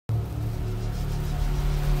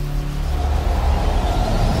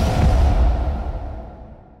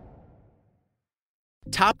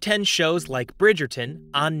Top 10 shows like Bridgerton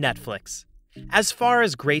on Netflix. As far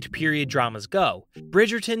as great period dramas go,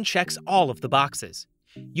 Bridgerton checks all of the boxes.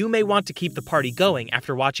 You may want to keep the party going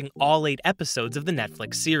after watching all 8 episodes of the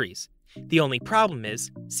Netflix series. The only problem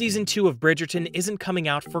is, Season 2 of Bridgerton isn't coming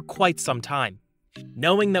out for quite some time.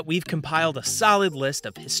 Knowing that we've compiled a solid list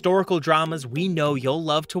of historical dramas we know you'll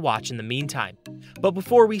love to watch in the meantime. But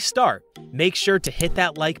before we start, make sure to hit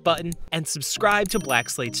that like button and subscribe to Black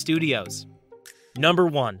Slate Studios. Number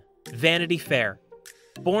 1. Vanity Fair.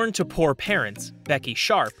 Born to poor parents, Becky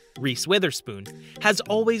Sharp, Reese Witherspoon, has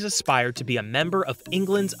always aspired to be a member of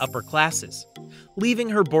England's upper classes. Leaving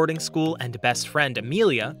her boarding school and best friend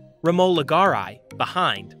Amelia, Romola Garai,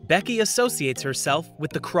 behind, Becky associates herself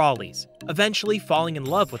with the Crawleys, eventually falling in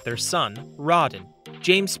love with their son, Rawdon,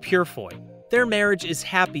 James Purefoy. Their marriage is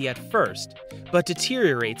happy at first, but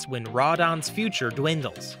deteriorates when Rawdon's future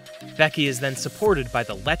dwindles. Becky is then supported by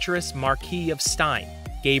the lecherous Marquis of Steyne,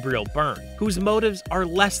 Gabriel Byrne, whose motives are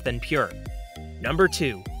less than pure. Number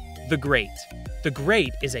 2. The Great. The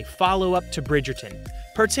Great is a follow-up to Bridgerton,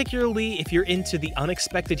 particularly if you're into the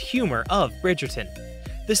unexpected humor of Bridgerton.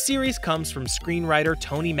 The series comes from screenwriter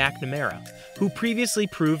Tony McNamara, who previously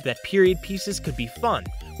proved that period pieces could be fun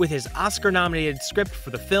with his Oscar-nominated script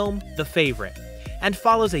for the film The Favorite, and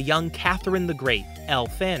follows a young Catherine the Great, Elle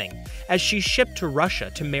Fanning, as she's shipped to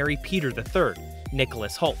Russia to marry Peter III,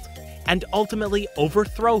 Nicholas Hoult, and ultimately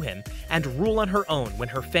overthrow him and rule on her own when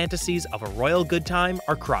her fantasies of a royal good time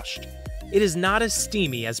are crushed. It is not as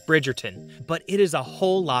steamy as Bridgerton, but it is a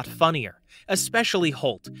whole lot funnier, especially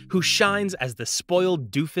Holt, who shines as the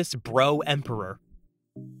spoiled doofus bro emperor.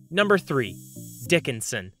 Number 3.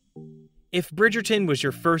 Dickinson. If Bridgerton was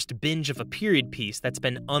your first binge of a period piece that's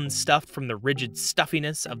been unstuffed from the rigid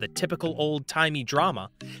stuffiness of the typical old-timey drama,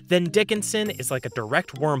 then Dickinson is like a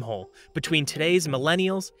direct wormhole between today's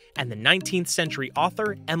millennials and the 19th century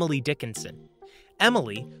author Emily Dickinson.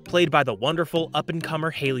 Emily, played by the wonderful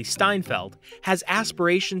up-and-comer Haley Steinfeld, has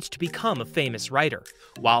aspirations to become a famous writer,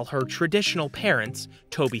 while her traditional parents,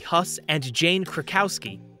 Toby Huss and Jane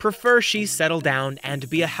Krakowski, prefer she settle down and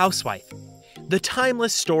be a housewife. The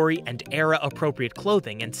timeless story and era-appropriate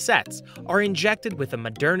clothing and sets are injected with a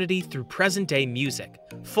modernity through present-day music,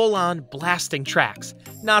 full-on blasting tracks,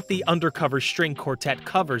 not the undercover string quartet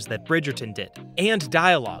covers that Bridgerton did, and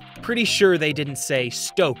dialogue, pretty sure they didn't say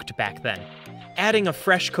stoked back then, adding a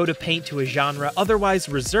fresh coat of paint to a genre otherwise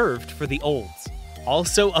reserved for the olds.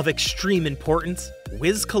 Also of extreme importance,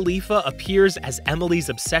 Wiz Khalifa appears as Emily's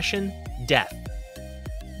obsession, death.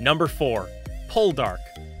 Number 4. Poldark.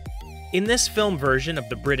 In this film version of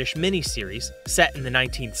the British miniseries, set in the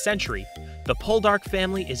 19th century, the Poldark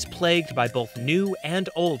family is plagued by both new and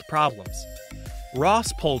old problems.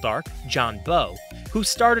 Ross Poldark, John Bow, who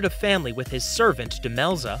started a family with his servant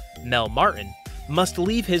Demelza, Mel Martin, must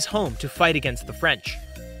leave his home to fight against the French.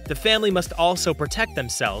 The family must also protect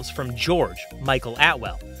themselves from George, Michael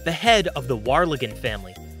Atwell, the head of the Warligan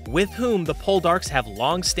family, with whom the Poldarks have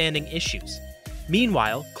long-standing issues.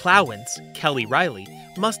 Meanwhile, Clowens, Kelly Riley,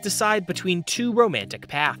 must decide between 2 romantic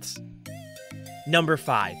paths. Number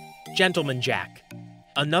 5. Gentleman Jack.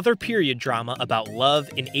 Another period drama about love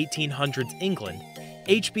in 1800s England,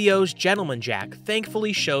 HBO's Gentleman Jack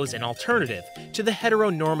thankfully shows an alternative to the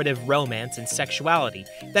heteronormative romance and sexuality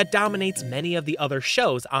that dominates many of the other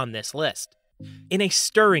shows on this list. In a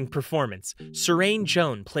stirring performance, Serene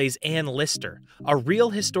Joan plays Anne Lister, a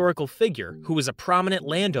real historical figure who was a prominent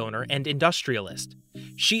landowner and industrialist.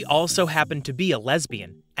 She also happened to be a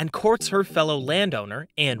lesbian, and courts her fellow landowner,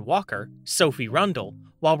 Anne Walker, Sophie Rundle,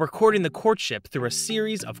 while recording the courtship through a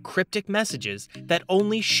series of cryptic messages that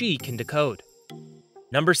only she can decode.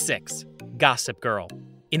 Number 6. Gossip Girl.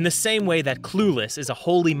 In the same way that Clueless is a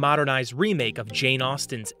wholly modernized remake of Jane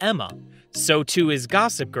Austen's Emma, so too is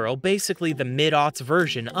Gossip Girl basically the mid-aughts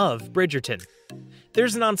version of Bridgerton.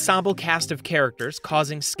 There's an ensemble cast of characters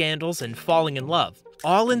causing scandals and falling in love,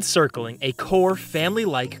 all encircling a core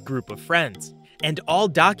family-like group of friends, and all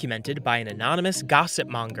documented by an anonymous gossip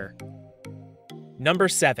monger. Number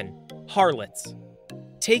 7. Harlots.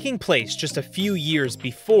 Taking place just a few years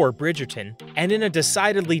before Bridgerton, and in a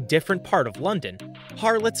decidedly different part of London,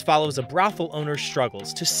 Harlots follows a brothel owner's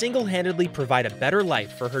struggles to single-handedly provide a better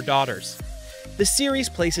life for her daughters. The series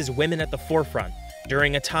places women at the forefront,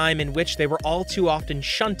 during a time in which they were all too often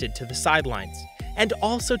shunted to the sidelines, and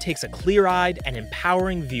also takes a clear-eyed and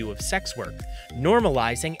empowering view of sex work,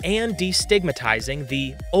 normalizing and destigmatizing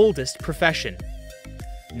the oldest profession.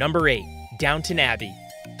 Number 8. Downton Abbey.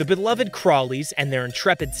 The beloved Crawleys and their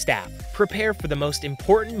intrepid staff prepare for the most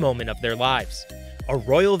important moment of their lives. A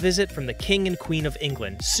royal visit from the King and Queen of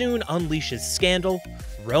England soon unleashes scandal,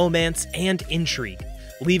 romance, and intrigue,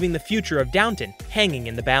 leaving the future of Downton hanging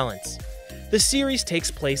in the balance. The series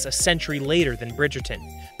takes place a century later than Bridgerton,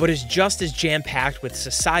 but is just as jam-packed with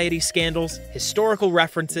society scandals, historical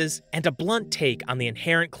references, and a blunt take on the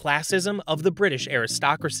inherent classism of the British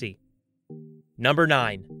aristocracy. Number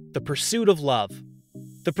 9. The Pursuit of Love.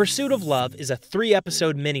 The Pursuit of Love is a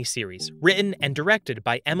 3-episode miniseries written and directed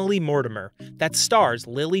by Emily Mortimer that stars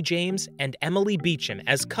Lily James and Emily Beecham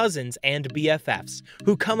as cousins and BFFs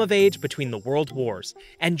who come of age between the world wars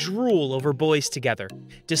and drool over boys together,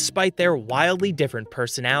 despite their wildly different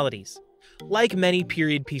personalities. Like many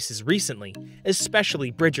period pieces recently,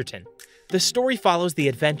 especially Bridgerton, the story follows the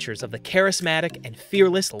adventures of the charismatic and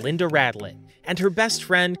fearless Linda Radlett and her best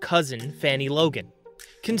friend cousin Fanny Logan.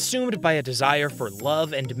 Consumed by a desire for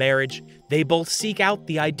love and marriage, they both seek out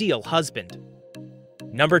the ideal husband.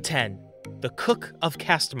 Number 10. The Cook of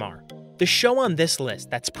Castamar. The show on this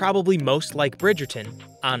list that's probably most like Bridgerton,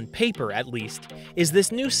 on paper at least, is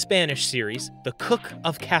this new Spanish series, The Cook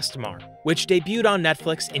of Castamar, which debuted on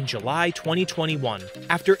Netflix in July 2021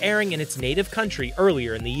 after airing in its native country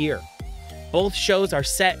earlier in the year. Both shows are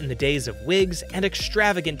set in the days of wigs and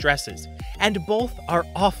extravagant dresses, and both are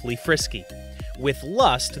awfully frisky, with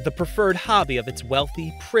lust the preferred hobby of its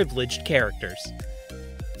wealthy, privileged characters.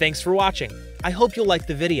 Thanks for watching. I hope you'll like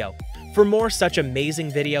the video. For more such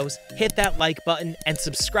amazing videos, hit that like button and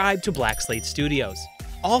subscribe to Black Slate Studios.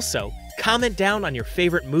 Also, comment down on your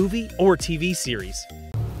favorite movie or TV series.